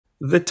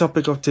The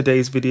topic of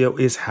today's video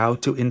is how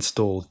to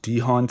install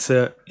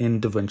Dehancer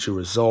in DaVinci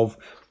Resolve,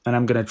 and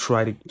I'm going to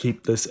try to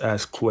keep this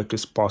as quick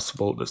as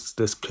possible.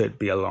 This could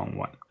be a long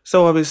one.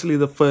 So obviously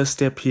the first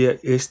step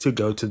here is to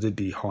go to the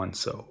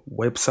Dehancer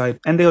website,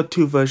 and there are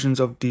two versions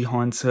of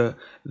Dehancer.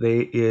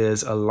 There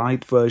is a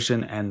light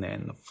version and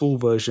then the full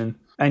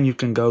version, and you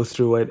can go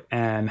through it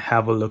and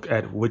have a look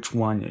at which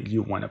one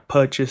you want to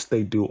purchase.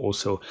 They do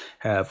also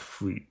have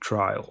free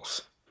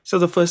trials. So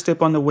the first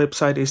step on the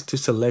website is to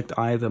select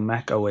either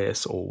Mac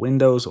OS or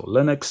Windows or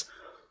Linux.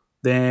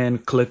 Then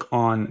click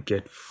on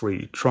Get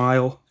Free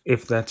Trial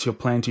if that's your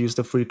plan to use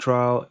the free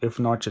trial. If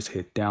not, just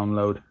hit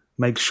download.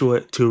 Make sure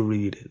to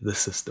read the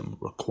system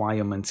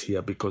requirements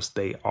here because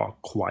they are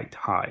quite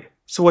high.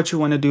 So what you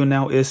want to do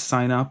now is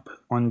sign up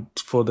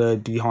for the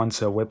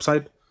Dehancer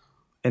website.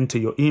 Enter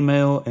your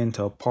email,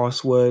 enter a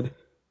password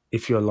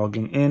if you're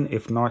logging in.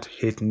 If not,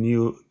 hit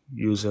New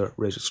User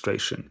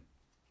Registration.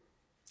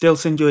 They'll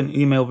send you an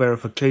email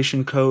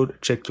verification code.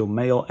 Check your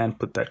mail and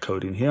put that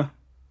code in here.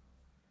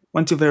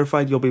 Once you're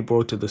verified, you'll be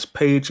brought to this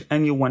page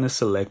and you want to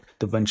select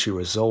DaVinci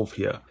Resolve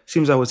here.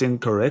 Seems I was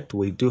incorrect.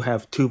 We do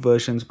have two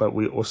versions, but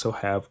we also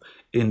have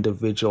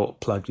individual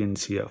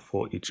plugins here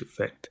for each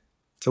effect.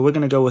 So we're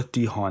going to go with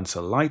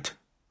Dehancer Lite.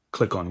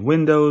 Click on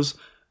Windows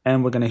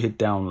and we're going to hit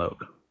download.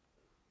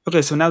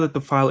 Okay, so now that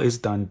the file is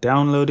done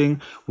downloading,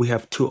 we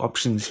have two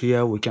options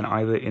here. We can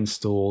either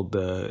install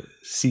the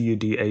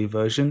CUDA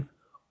version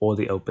or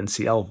the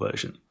OpenCL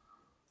version.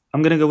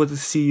 I'm going to go with the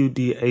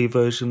CUDA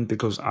version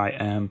because I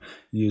am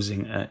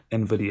using an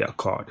NVIDIA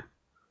card.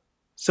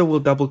 So we'll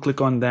double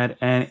click on that,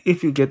 and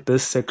if you get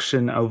this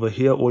section over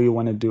here, all you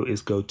want to do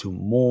is go to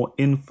More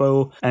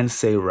Info and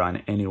say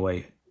Run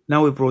Anyway.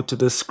 Now we're brought to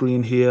this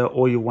screen here.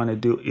 All you want to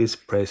do is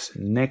press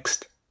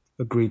Next,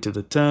 agree to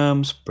the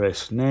terms,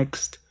 press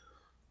Next,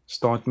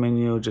 Start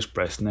menu, just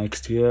press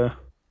Next here,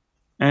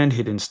 and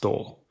hit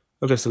Install.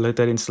 Okay, so let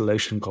that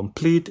installation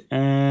complete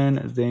and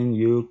then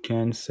you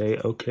can say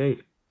okay.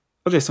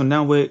 Okay, so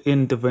now we're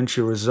in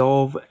DaVinci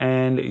Resolve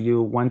and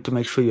you want to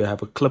make sure you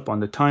have a clip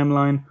on the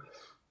timeline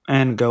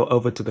and go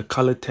over to the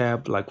color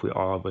tab like we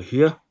are over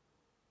here.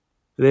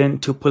 Then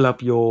to pull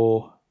up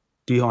your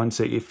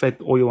Dehancer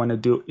effect, all you want to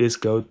do is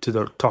go to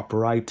the top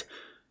right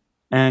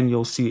and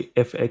you'll see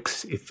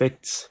FX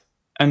effects.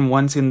 And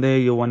once in there,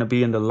 you want to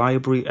be in the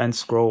library and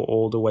scroll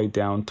all the way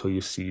down till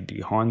you see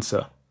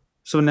Dehancer.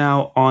 So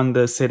now on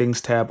the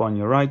settings tab on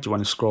your right, you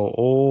want to scroll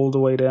all the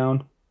way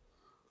down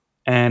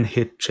and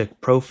hit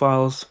check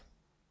profiles,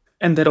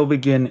 and that'll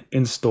begin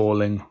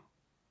installing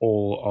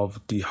all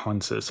of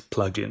Dehancer's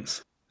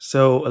plugins.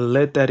 So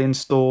let that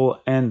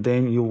install, and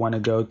then you want to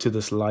go to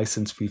this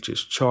license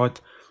features chart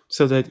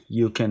so that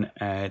you can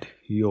add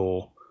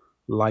your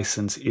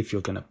license if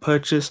you're going to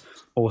purchase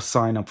or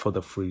sign up for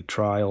the free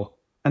trial.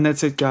 And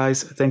that's it,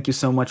 guys. Thank you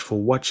so much for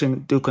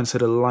watching. Do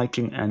consider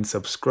liking and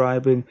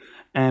subscribing,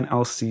 and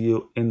I'll see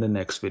you in the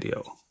next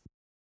video.